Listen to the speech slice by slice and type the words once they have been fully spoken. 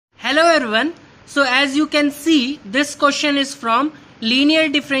Hello everyone. So as you can see, this question is from linear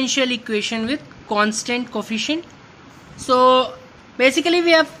differential equation with constant coefficient. So basically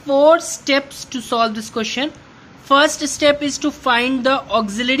we have 4 steps to solve this question. First step is to find the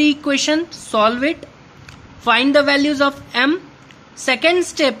auxiliary equation, solve it, find the values of m. Second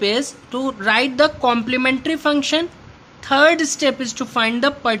step is to write the complementary function. Third step is to find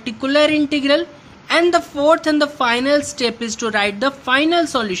the particular integral, and the fourth and the final step is to write the final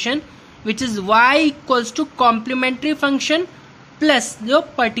solution, which is y equals to complementary function plus the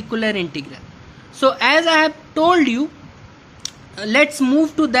particular integral. So as I have told you, let's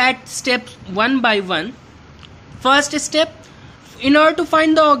move to that steps one by one. First step, in order to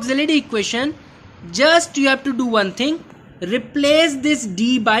find the auxiliary equation, just you have to do one thing, replace this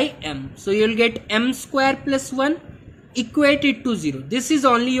d by m. So you will get m square plus 1 equate it to 0. This is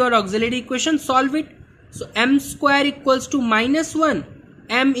only your auxiliary equation. Solve it. So m square equals to minus 1,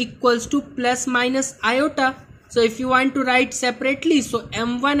 m equals to plus minus iota. So if you want to write separately, so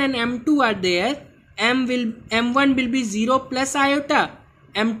m1 and m2 are there. m1 will be 0 plus iota,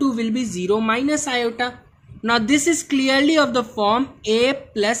 m2 will be 0 minus iota. Now this is clearly of the form a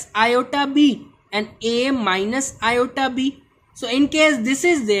plus iota b and a minus iota b. So in case this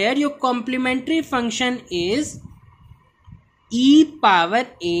is there, your complementary function is e power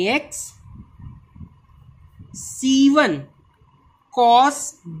ax c1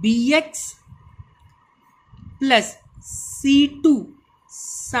 cos bx plus c2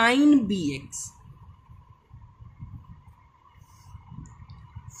 sin bx.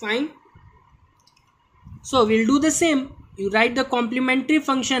 Fine. So we'll do the same. You write the complementary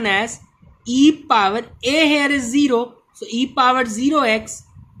function as e power, a here is 0, so e power 0x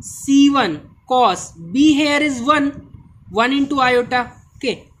c1 cos, b here is 1 into iota.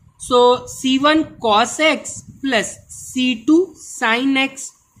 Okay, so c1 cos x plus c2 sin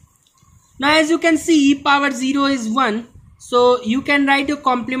x. Now as you can see, e power 0 is 1, so you can write your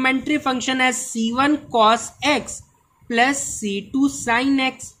complementary function as c1 cos x plus c2 sin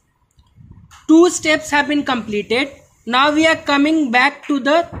x. 2 steps have been completed. Now we are coming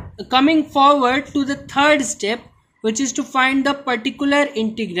forward to the third step, which is to find the particular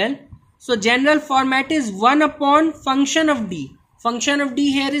integral. So general format is 1 upon function of d. Function of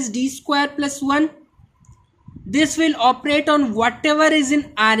d here is d²+1. This will operate on whatever is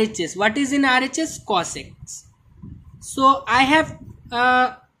in RHS. What is in RHS? Cosx. So I have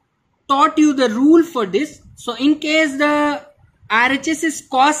taught you the rule for this. So in case the RHS is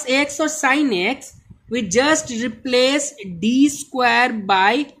cos x or sin x, we just replace d square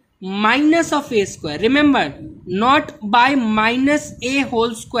by minus of a square. Remember, not by minus a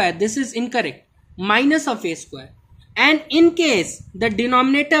whole square. This is incorrect. Minus of a square. And in case the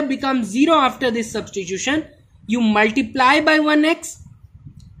denominator becomes 0 after this substitution, you multiply by 1x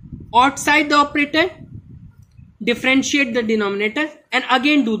outside the operator, differentiate the denominator, and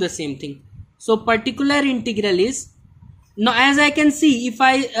again do the same thing. So particular integral is, now as I can see, if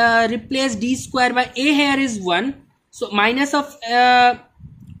I replace d square by a here is 1, so minus of a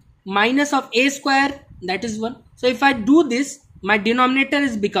square, that is 1. So if I do this, my denominator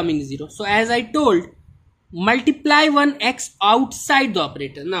is becoming 0. So as I told, multiply 1x outside the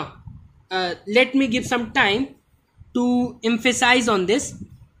operator. Now let me give some time to emphasize on this.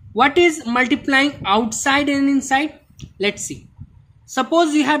 What is multiplying outside and inside? Let's see.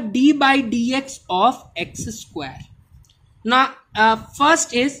 Suppose you have d by dx of x square. Now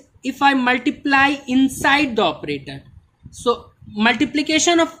first is, if I multiply inside the operator, so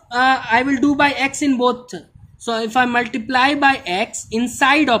multiplication of I will do by x in both. So if I multiply by x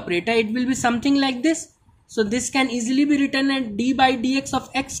inside operator, it will be something like this. So this can easily be written as d by dx of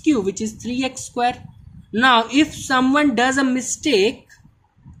x cube, which is 3x square. Now if someone does a mistake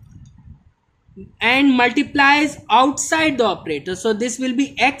and multiplies outside the operator, so this will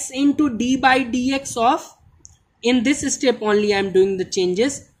be x into d by dx of, in this step only I am doing the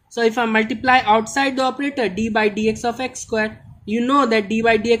changes. So if I multiply outside the operator, d by dx of x square, you know that d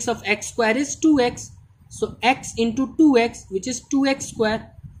by dx of x square is 2x. So x into 2x, which is 2x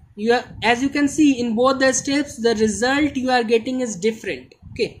square. As you can see in both the steps, the result you are getting is different.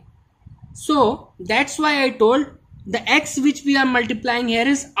 Okay, so that's why I told the x which we are multiplying here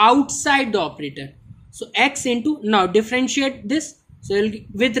is outside the operator. So x into, now differentiate this, so you'll,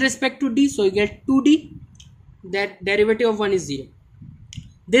 with respect to d, so you get 2d, that derivative of 1 is 0.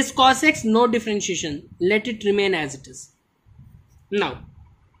 This cos x, no differentiation, let it remain as it is. Now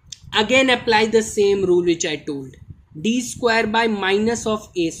again apply the same rule which I told, d square by minus of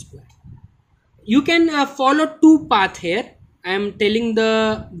a square. You can follow 2 paths here. I am telling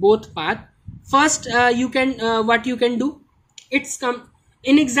the both path. First, what you can do,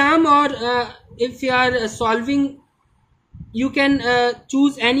 in exam, or if you are solving, you can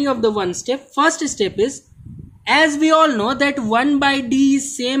choose any of the one step. First step is, as we all know that 1 by d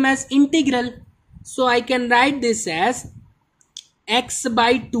is same as integral, so I can write this as x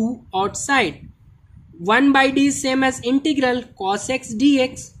by 2 outside. 1 by d is same as integral cos x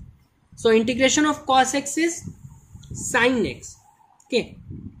dx, so integration of cos x is sin x. Okay,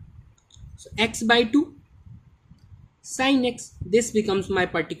 so x by 2 sin x, this becomes my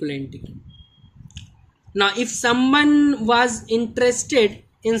particular integral. Now if someone was interested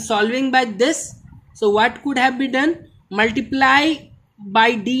in solving by this, so what could have been done? Multiply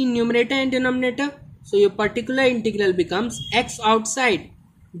by d in numerator and denominator, so your particular integral becomes x outside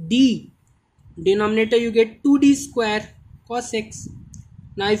d, denominator you get 2d square cos x.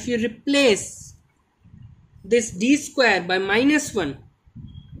 Now if you replace this d square by -1,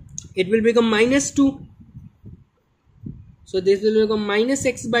 it will become -2, so this will become minus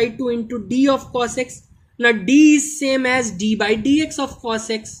x by 2 into d of cos x. Now d is same as d by dx of cos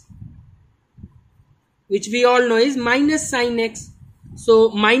x, which we all know is minus sin x. So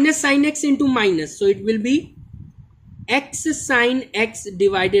minus sin x into minus, so it will be x sin x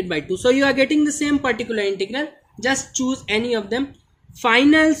divided by 2. So you are getting the same particular integral, just choose any of them.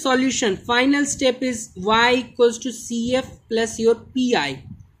 Final solution, final step is y equals to cf plus your pi.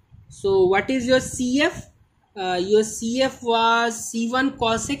 So what is your cf? Your cf was c1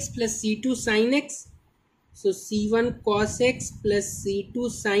 cos x plus c2 sin x. So c1 cos x plus c2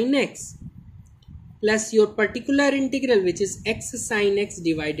 sin x plus your particular integral, which is x sin x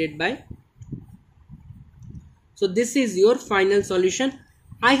divided by. So this is your final solution.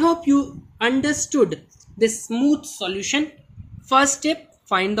 I hope you understood this smooth solution. First step,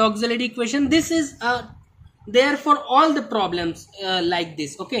 find the auxiliary equation. This is there for all the problems like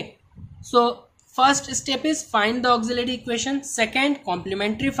this. Okay, so first step is find the auxiliary equation. Second,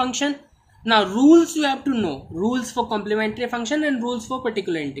 complementary function. Now rules you have to know, rules for complementary function and rules for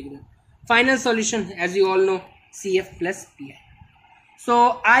particular integral. Final solution, as you all know, cf plus pi.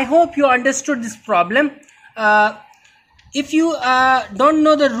 So I hope you understood this problem. If you don't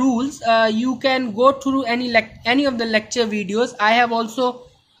know the rules, you can go through any of the lecture videos. I have also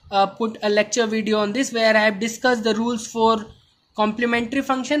put a lecture video on this where I have discussed the rules for complementary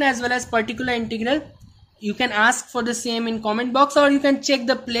function as well as particular integral. You can ask for the same in comment box, or you can check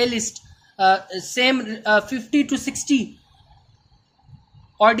the playlist. Same 50 to 60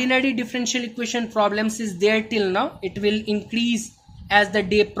 ordinary differential equation problems is there till now. It will increase as the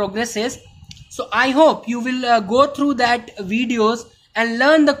day progresses. So I hope you will go through that videos and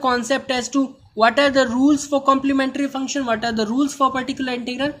learn the concept as to what are the rules for complementary function, what are the rules for particular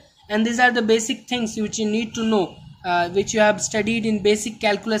integral, and these are the basic things which you need to know, which you have studied in basic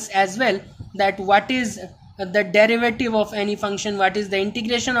calculus as well, that what is the derivative of any function, what is the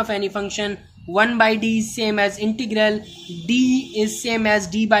integration of any function. 1 by d is same as integral, d is same as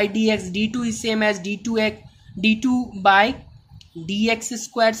d by dx, d2 is same as d2 by dx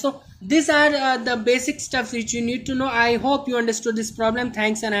squared. So these are the basic stuff which you need to know. I hope you understood this problem.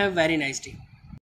 Thanks and have a very nice day.